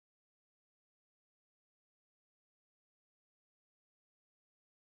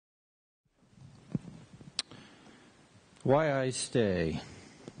Why I stay.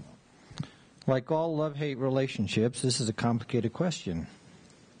 Like all love-hate relationships, this is a complicated question.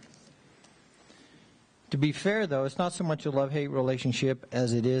 To be fair, though, it's not so much a love-hate relationship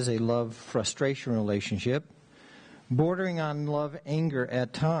as it is a love-frustration relationship, bordering on love-anger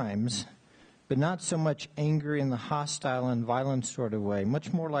at times, but not so much anger in the hostile and violent sort of way,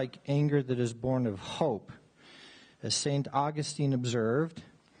 much more like anger that is born of hope. As St. Augustine observed,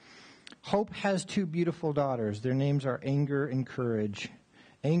 hope has two beautiful daughters. Their names are anger and courage.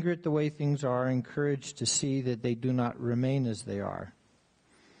 Anger at the way things are, and courage to see that they do not remain as they are.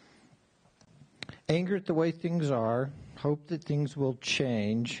 Anger at the way things are, hope that things will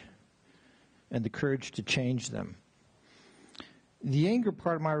change, and the courage to change them. The anger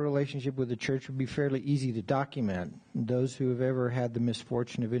part of my relationship with the church would be fairly easy to document. Those who have ever had the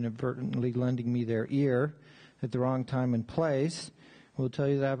misfortune of inadvertently lending me their ear at the wrong time and place will tell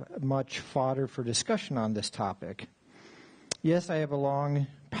you that I have much fodder for discussion on this topic. Yes, I have a long,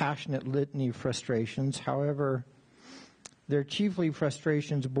 passionate litany of frustrations. However, they're chiefly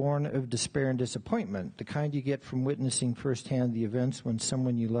frustrations born of despair and disappointment, the kind you get from witnessing firsthand the events when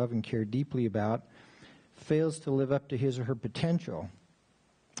someone you love and care deeply about fails to live up to his or her potential.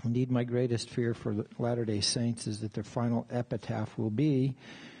 Indeed, my greatest fear for Latter-day Saints is that their final epitaph will be,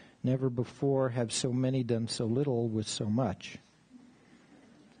 "Never before have so many done so little with so much."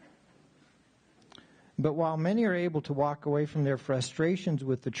 But while many are able to walk away from their frustrations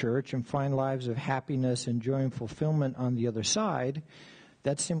with the church and find lives of happiness and joy and fulfillment on the other side,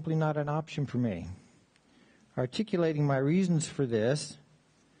 that's simply not an option for me. Articulating my reasons for this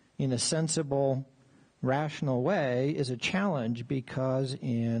in a sensible, rational way is a challenge because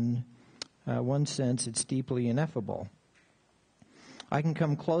in one sense it's deeply ineffable. I can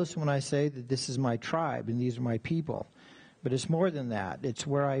come close when I say that this is my tribe and these are my people. But it's more than that. It's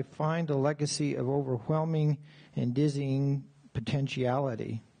where I find a legacy of overwhelming and dizzying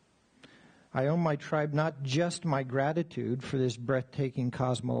potentiality. I owe my tribe not just my gratitude for this breathtaking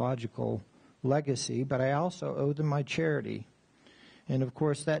cosmological legacy, but I also owe them my charity. And of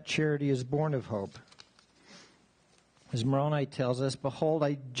course, that charity is born of hope. As Moroni tells us, "Behold,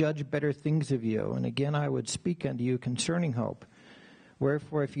 I judge better things of you, and again I would speak unto you concerning hope.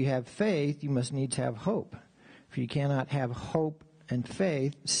 Wherefore, if you have faith, you must needs have hope. If you cannot have hope and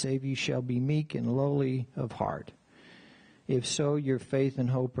faith, save you shall be meek and lowly of heart. If so, your faith and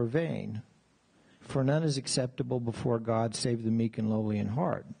hope are vain. For none is acceptable before God save the meek and lowly in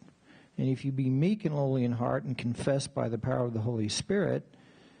heart. And if you be meek and lowly in heart and confess by the power of the Holy Spirit,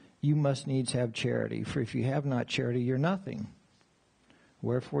 you must needs have charity. For if you have not charity, you're nothing.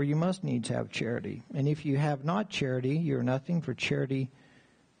 Wherefore you must needs have charity. And if you have not charity, you're nothing, for charity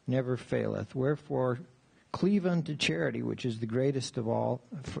never faileth. Wherefore cleave unto charity, which is the greatest of all.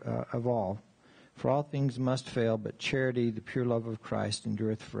 For all things must fail, but charity, the pure love of Christ,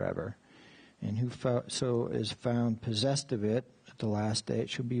 endureth forever. And whoso is found possessed of it at the last day, it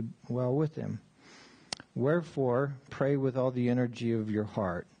shall be well with him. Wherefore, pray with all the energy of your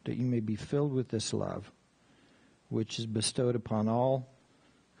heart, that you may be filled with this love, which is bestowed upon all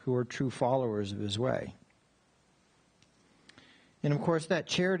who are true followers of his way." And of course, that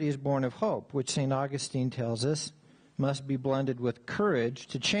charity is born of hope, which St. Augustine tells us must be blended with courage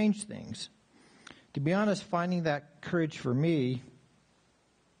to change things. To be honest, finding that courage for me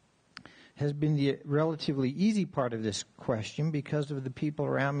has been the relatively easy part of this question because of the people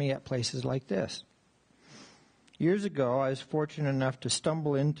around me at places like this. Years ago, I was fortunate enough to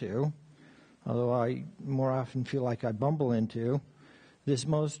stumble into, although I more often feel like I bumble into, this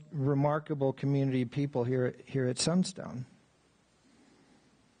most remarkable community of people here at Sunstone.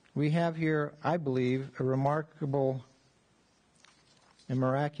 We have here, I believe, a remarkable and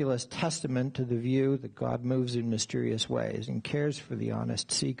miraculous testament to the view that God moves in mysterious ways and cares for the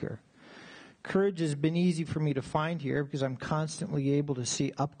honest seeker. Courage has been easy for me to find here because I'm constantly able to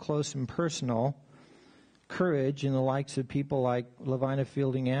see up close and personal courage in the likes of people like Lavina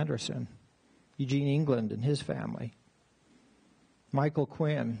Fielding Anderson, Eugene England and his family, Michael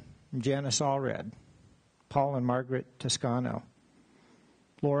Quinn, and Janice Allred, Paul and Margaret Toscano,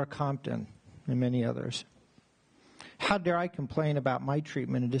 Laura Compton, and many others. How dare I complain about my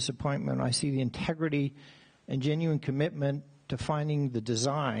treatment and disappointment when I see the integrity and genuine commitment to finding the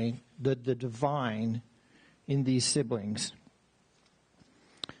divine in these siblings.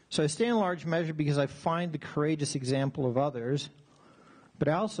 So I stay in large measure because I find the courageous example of others, but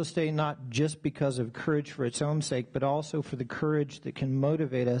I also stay not just because of courage for its own sake, but also for the courage that can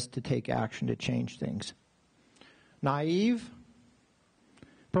motivate us to take action to change things. Naive?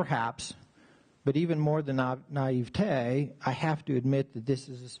 Perhaps, but even more than naivete, I have to admit that this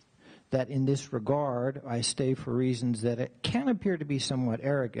is that in this regard I stay for reasons that it can appear to be somewhat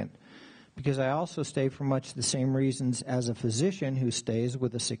arrogant, because I also stay for much the same reasons as a physician who stays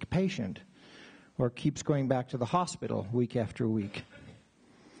with a sick patient or keeps going back to the hospital week after week.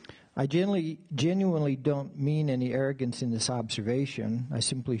 I genuinely don't mean any arrogance in this observation. I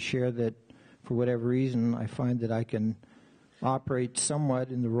simply share that for whatever reason I find that I can operate somewhat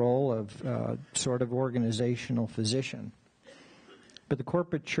in the role of sort of organizational physician. But the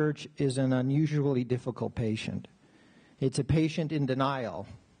corporate church is an unusually difficult patient. It's a patient in denial,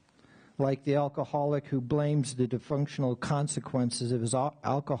 like the alcoholic who blames the dysfunctional consequences of his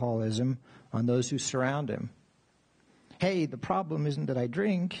alcoholism on those who surround him. Hey, the problem isn't that I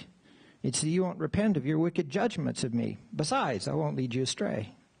drink, it's that you won't repent of your wicked judgments of me. Besides, I won't lead you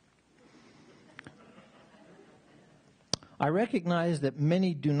astray. I recognize that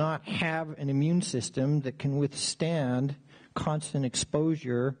many do not have an immune system that can withstand constant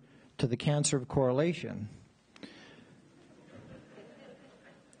exposure to the cancer of correlation.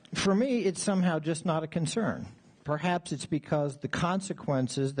 For me, it's somehow just not a concern. Perhaps it's because the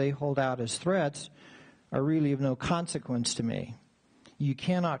consequences they hold out as threats are really of no consequence to me. You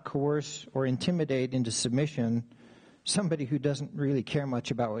cannot coerce or intimidate into submission somebody who doesn't really care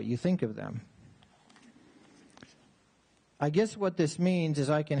much about what you think of them. I guess what this means is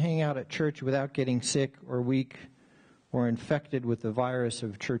I can hang out at church without getting sick or weak or infected with the virus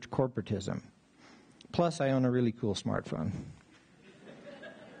of church corporatism. Plus, I own a really cool smartphone.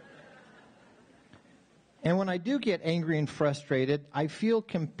 And when I do get angry and frustrated, I feel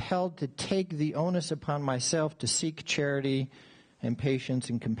compelled to take the onus upon myself to seek charity and patience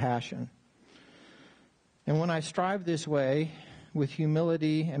and compassion. And when I strive this way, with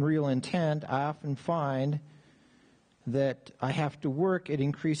humility and real intent, I often find that I have to work at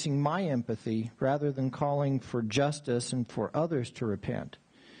increasing my empathy rather than calling for justice and for others to repent.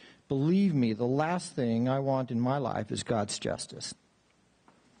 Believe me, the last thing I want in my life is God's justice.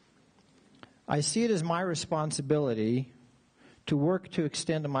 I see it as my responsibility to work to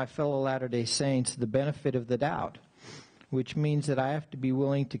extend to my fellow Latter-day Saints the benefit of the doubt, which means that I have to be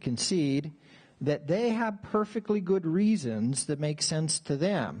willing to concede that they have perfectly good reasons that make sense to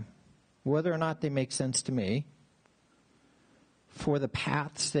them, whether or not they make sense to me, for the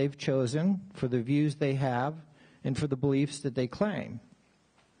paths they've chosen, for the views they have, and for the beliefs that they claim.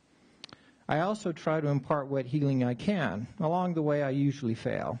 I also try to impart what healing I can. Along the way, I usually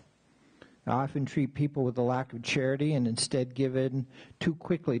fail. I often treat people with a lack of charity and instead give in too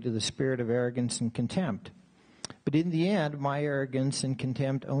quickly to the spirit of arrogance and contempt. But in the end, my arrogance and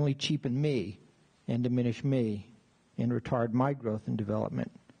contempt only cheapen me and diminish me and retard my growth and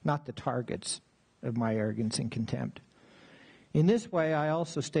development, not the targets of my arrogance and contempt. In this way, I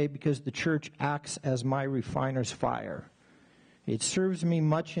also stay because the church acts as my refiner's fire. It serves me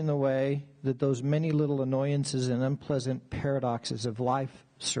much in the way that those many little annoyances and unpleasant paradoxes of life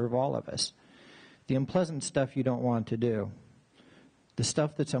serve all of us. The unpleasant stuff you don't want to do. The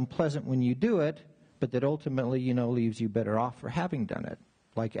stuff that's unpleasant when you do it, but that ultimately, leaves you better off for having done it,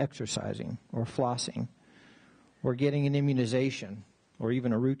 like exercising or flossing or getting an immunization or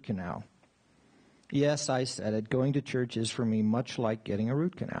even a root canal. Yes, I said it. Going to church is for me much like getting a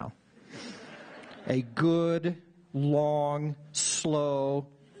root canal. A good, long, slow,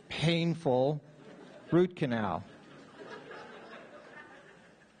 painful root canal.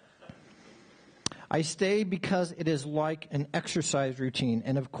 I stay because it is like an exercise routine.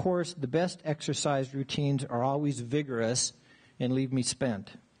 And of course, the best exercise routines are always vigorous and leave me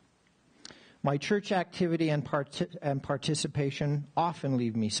spent. My church activity and participation often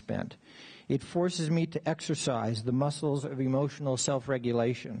leave me spent. It forces me to exercise the muscles of emotional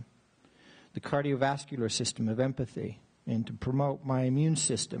self-regulation, the cardiovascular system of empathy, and to promote my immune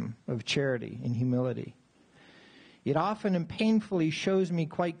system of charity and humility. It often and painfully shows me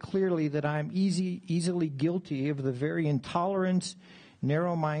quite clearly that I am easily guilty of the very intolerance,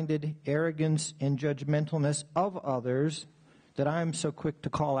 narrow-minded arrogance, and judgmentalness of others that I am so quick to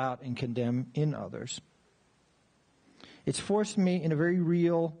call out and condemn in others. It's forced me in a very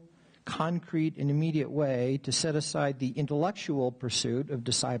real, concrete, and immediate way to set aside the intellectual pursuit of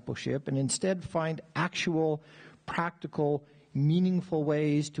discipleship and instead find actual, practical, meaningful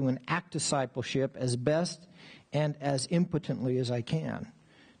ways to enact discipleship as best and as impotently as I can,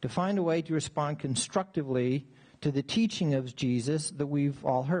 to find a way to respond constructively to the teaching of Jesus that we've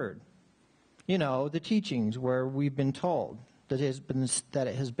all heard. The teachings where we've been told that it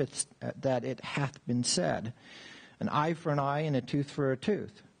hath been said, an eye for an eye and a tooth for a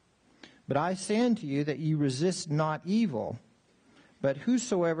tooth. But I say unto you that ye resist not evil, but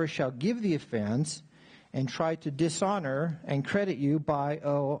whosoever shall give the offense, and try to dishonor and credit you by,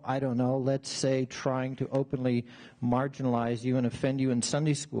 let's say trying to openly marginalize you and offend you in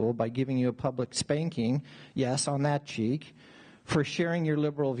Sunday school by giving you a public spanking, yes, on that cheek, for sharing your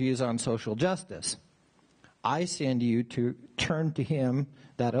liberal views on social justice. I send you to turn to him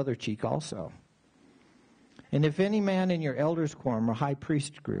that other cheek also. And if any man in your elders' quorum or high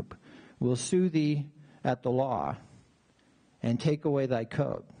priest group will sue thee at the law and take away thy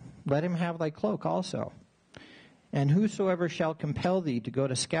coat, let him have thy cloak also. And whosoever shall compel thee to go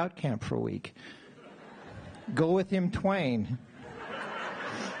to scout camp for a week, go with him twain.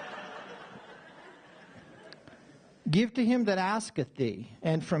 Give to him that asketh thee,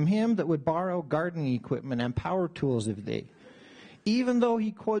 and from him that would borrow gardening equipment and power tools of thee. Even though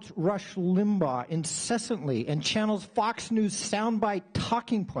he quotes Rush Limbaugh incessantly and channels Fox News soundbite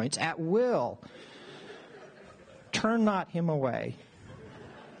talking points at will, turn not him away.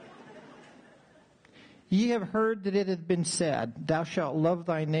 Ye have heard that it hath been said, Thou shalt love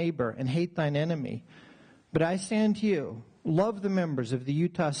thy neighbor and hate thine enemy. But I say unto you, love the members of the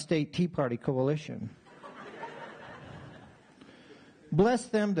Utah State Tea Party Coalition. Bless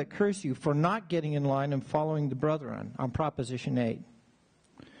them that curse you for not getting in line and following the brethren on Proposition 8.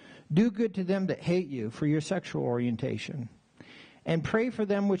 Do good to them that hate you for your sexual orientation. And pray for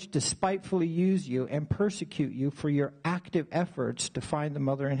them which despitefully use you and persecute you for your active efforts to find the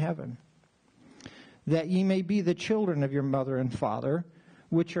mother in heaven. That ye may be the children of your mother and father,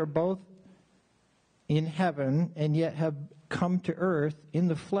 which are both in heaven, and yet have come to earth in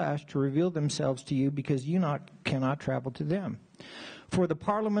the flesh to reveal themselves to you, because you cannot travel to them. For the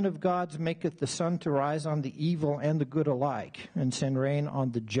parliament of God maketh the sun to rise on the evil and the good alike, and send rain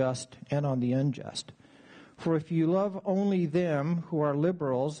on the just and on the unjust. For if you love only them who are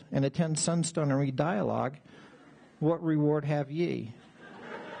liberals and attend Sunstone and read dialogue, what reward have ye?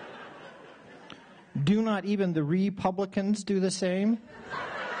 Do not even the Republicans do the same?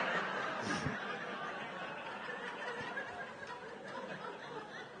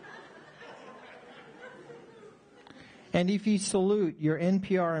 And if ye salute your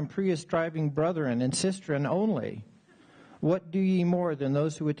NPR and Prius driving brethren and sistren only, what do ye more than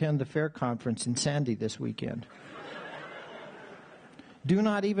those who attend the fair conference in Sandy this weekend? Do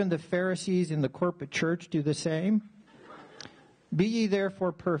not even the Pharisees in the corporate church do the same? Be ye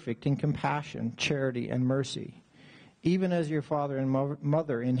therefore perfect in compassion, charity, and mercy, even as your Father and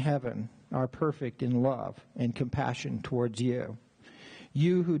Mother in heaven are perfect in love and compassion towards you.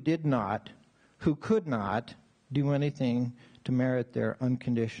 You who could not do anything to merit their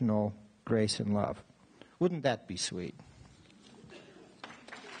unconditional grace and love. Wouldn't that be sweet?